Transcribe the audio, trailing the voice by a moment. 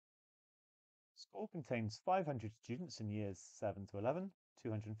School contains 500 students in years 7 to 11,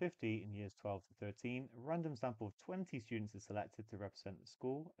 250 in years 12 to 13. A random sample of 20 students is selected to represent the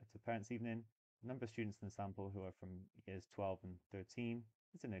school at a parents' evening. The number of students in the sample who are from years 12 and 13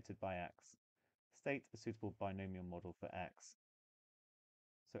 is denoted by X. State a suitable binomial model for X.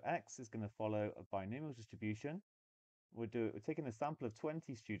 So X is going to follow a binomial distribution. We're taking a sample of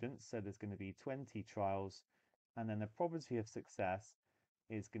 20 students, so there's going to be 20 trials, and then the probability of success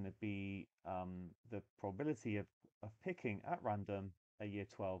is going to be the probability of picking at random a year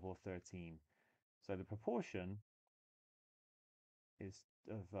 12 or 13. So the proportion is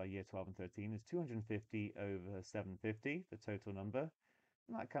of year 12 and 13 is 250 over 750, the total number,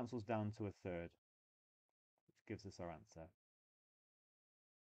 and that cancels down to a third, which gives us our answer.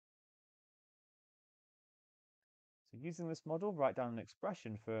 So using this model, write down an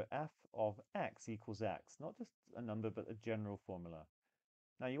expression for f of x equals x, not just a number, but a general formula.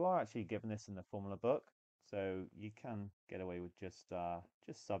 Now you are actually given this in the formula book, so you can get away with just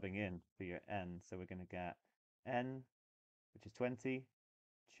subbing in for your n. So we're going to get n, which is 20,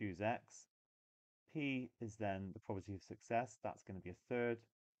 choose x. P is then the probability of success, that's going to be a third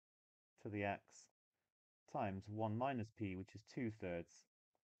to the x, times 1 minus p, which is 2/3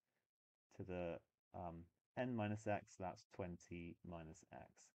 to the n minus x, that's 20 minus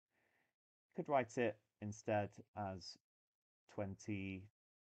x. Could write it instead as 20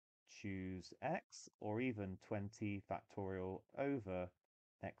 choose x, or even 20 factorial over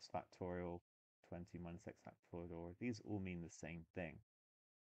x factorial, 20 minus x factorial. These all mean the same thing.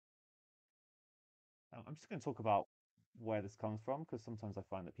 Now, I'm just going to talk about where this comes from, because sometimes I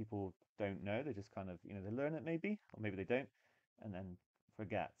find that people don't know. They just kind of, they learn it maybe, or maybe they don't, and then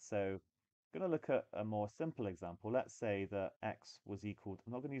forget. So I'm going to look at a more simple example. Let's say that x was equal to,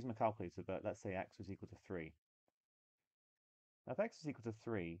 I'm not going to use my calculator, but let's say x was equal to 3. Now, if x is equal to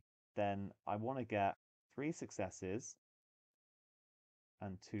 3, then I want to get 3 successes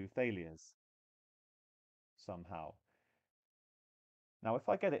and 2 failures somehow. Now, if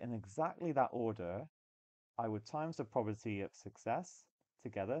I get it in exactly that order, I would times the probability of success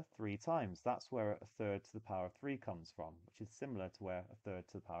together 3 times. That's where a third to the power of 3 comes from, which is similar to where a third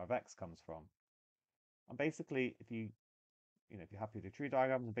to the power of x comes from. And basically, if you're happy with your tree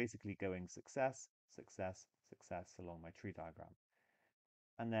diagrams, I'm basically going success, success, success along my tree diagram.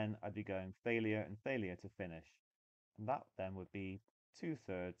 And then I'd be going failure and failure to finish. And that then would be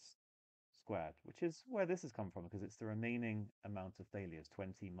 2/3 squared, which is where this has come from, because it's the remaining amount of failures,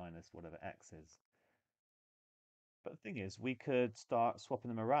 20 minus whatever x is. But the thing is, we could start swapping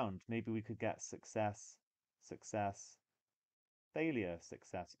them around. Maybe we could get success, success, failure,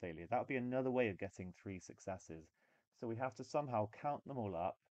 success, failure. That would be another way of getting 3 successes. So we have to somehow count them all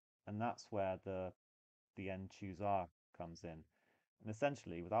up, and that's where the n choose r comes in. And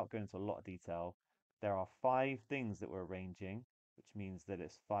essentially, without going into a lot of detail, there are 5 things that we're arranging, which means that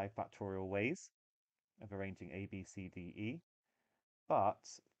it's 5 factorial ways of arranging A, B, C, D, E,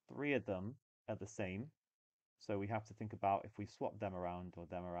 but 3 of them are the same. So we have to think about if we swap them around or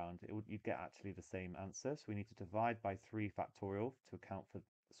them around, you'd get actually the same answer. So we need to divide by 3 factorial to account for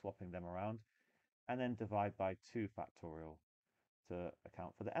swapping them around, and then divide by 2 factorial to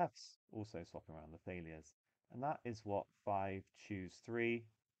account for the f's, also swapping around the failures. And that is what 5 choose 3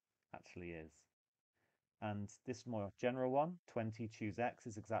 actually is. And this more general one, 20 choose x,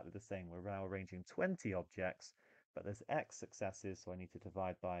 is exactly the same. We're now arranging 20 objects, but there's x successes, so I need to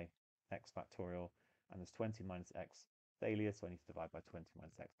divide by x factorial, and there's 20 minus x failures, so I need to divide by 20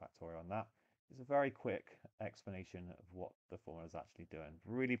 minus x factorial. And that is a very quick explanation of what the formula is actually doing.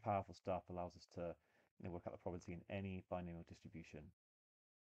 Really powerful stuff, allows us to work out the probability in any binomial distribution.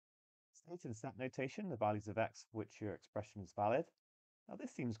 State in set notation the values of x for which your expression is valid. Now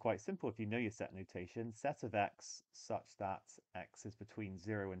this seems quite simple if you know your set notation. Set of x such that x is between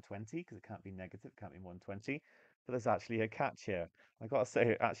 0 and 20, because it can't be negative, it can't be more than 20. But there's actually a catch here. I got to say,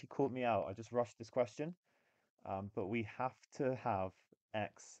 it actually caught me out. I just rushed this question. But we have to have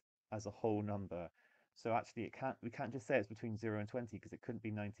x as a whole number. So actually we can't just say it's between 0 and 20, because it couldn't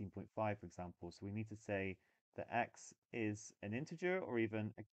be 19.5, for example. So we need to say that x is an integer, or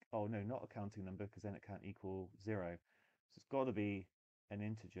even, oh no, not a counting number, because then it can't equal 0. So it's got to be an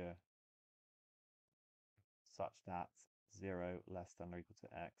integer such that 0 less than or equal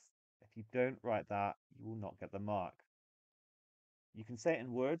to x. If you don't write that, you will not get the mark. You can say it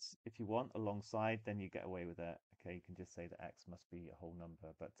in words if you want alongside, then you get away with it. Okay, you can just say that x must be a whole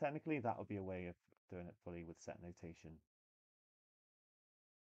number, but technically that would be a way of doing it fully with set notation.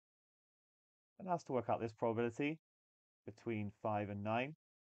 And asked to work out this probability between 5 and 9.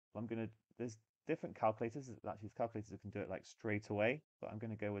 I'm going to, different calculators. Actually, there's calculators that can do it like straight away, but I'm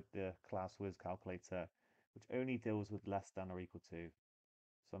going to go with the Class Whiz calculator, which only deals with less than or equal to.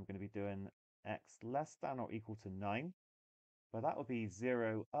 So I'm going to be doing x less than or equal to 9, but that would be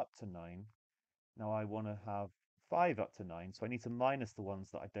 0 up to 9. Now I want to have 5 up to 9, so I need to minus the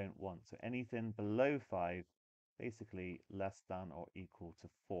ones that I don't want. So anything below 5, basically less than or equal to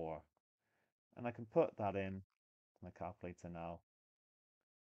 4. And I can put that in my calculator now.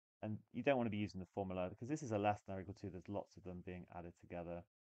 And you don't want to be using the formula because this is a less than or equal to. There's lots of them being added together.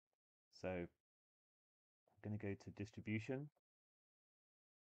 So I'm going to go to distribution,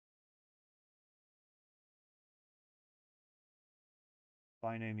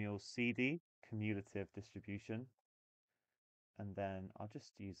 binomial CD, cumulative distribution, and then I'll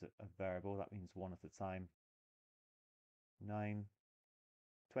just use a variable. That means one at a time. 9,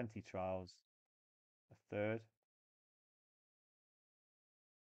 20 trials, a third.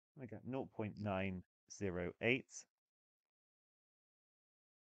 I get 0.908.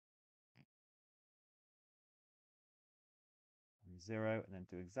 0, and then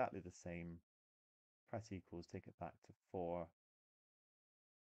do exactly the same. Press equals, take it back to 4,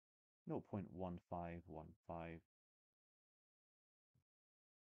 0.1515.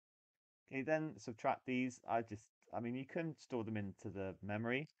 Okay, then subtract these. I mean, you can store them into the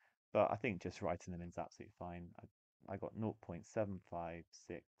memory, but I think just writing them in is absolutely fine. I got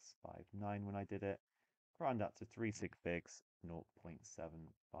 0.75659 when I did it. Round up to 3 sig figs,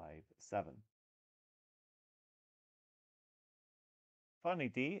 0.757. Finally,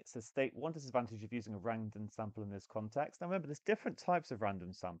 D, it says state one disadvantage of using a random sample in this context. Now remember, there's different types of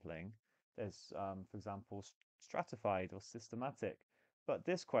random sampling. There's, for example, stratified or systematic. But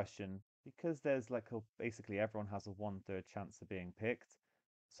this question, because there's like basically everyone has a 1/3 chance of being picked.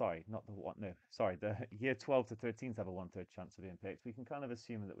 Sorry, not the one, no, sorry, the year 12 to 13s have a 1/3 chance of being picked. We can kind of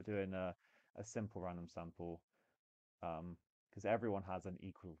assume that we're doing a simple random sample because everyone has an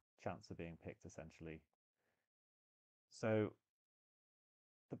equal chance of being picked essentially. So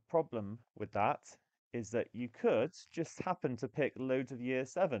the problem with that is that you could just happen to pick loads of year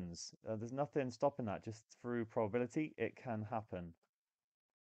sevens. There's nothing stopping that. Just through probability, it can happen.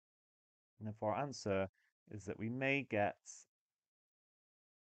 And therefore, our answer is that we may get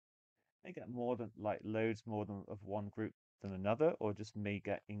more than like loads more than of one group than another, or just may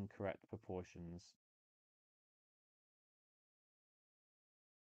get incorrect proportions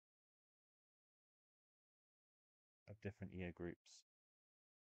of different year groups.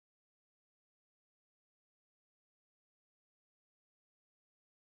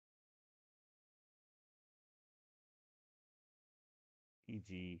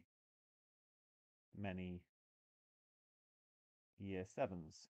 E.g., many year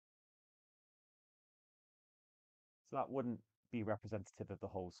sevens. So that wouldn't be representative of the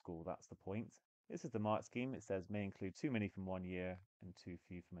whole school. That's the point. This is the mark scheme. It says may include too many from one year and too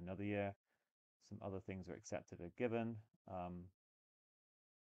few from another year. Some other things are accepted or given.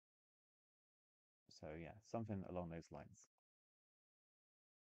 So yeah, something along those lines.